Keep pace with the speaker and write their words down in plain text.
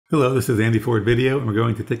Hello, this is Andy Ford Video, and we're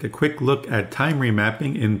going to take a quick look at time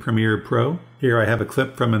remapping in Premiere Pro. Here I have a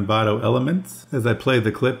clip from Envato Elements. As I play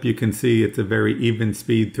the clip, you can see it's a very even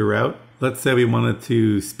speed throughout. Let's say we wanted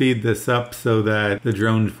to speed this up so that the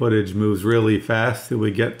drone footage moves really fast till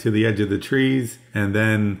we get to the edge of the trees, and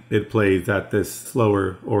then it plays at this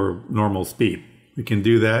slower or normal speed. We can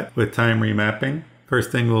do that with time remapping.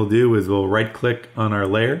 First thing we'll do is we'll right-click on our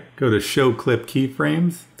layer, go to Show Clip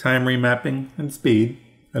Keyframes, Time Remapping, and Speed.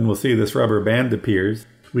 And we'll see this rubber band appears.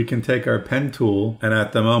 We can take our pen tool, and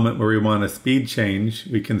at the moment where we want a speed change,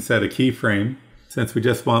 we can set a keyframe. Since we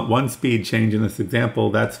just want one speed change in this example,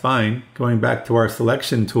 that's fine. Going back to our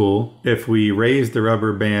selection tool, if we raise the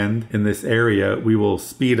rubber band in this area, we will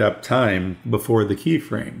speed up time before the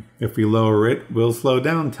keyframe. If we lower it, we'll slow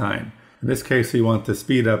down time. In this case, we want to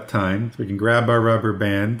speed up time, so we can grab our rubber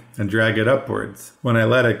band and drag it upwards. When I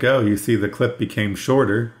let it go, you see the clip became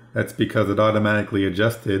shorter. That's because it automatically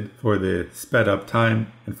adjusted for the sped up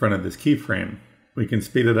time in front of this keyframe. We can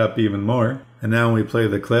speed it up even more. And now when we play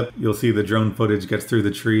the clip, you'll see the drone footage gets through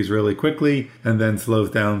the trees really quickly and then slows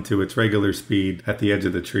down to its regular speed at the edge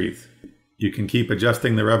of the trees. You can keep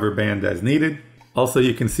adjusting the rubber band as needed. Also,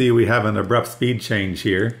 you can see we have an abrupt speed change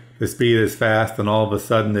here. The speed is fast and all of a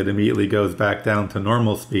sudden it immediately goes back down to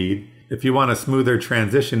normal speed. If you want a smoother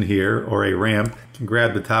transition here or a ramp, you can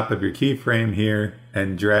grab the top of your keyframe here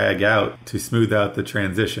and drag out to smooth out the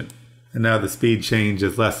transition. And now the speed change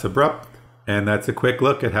is less abrupt, and that's a quick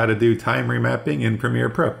look at how to do time remapping in Premiere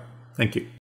Pro. Thank you.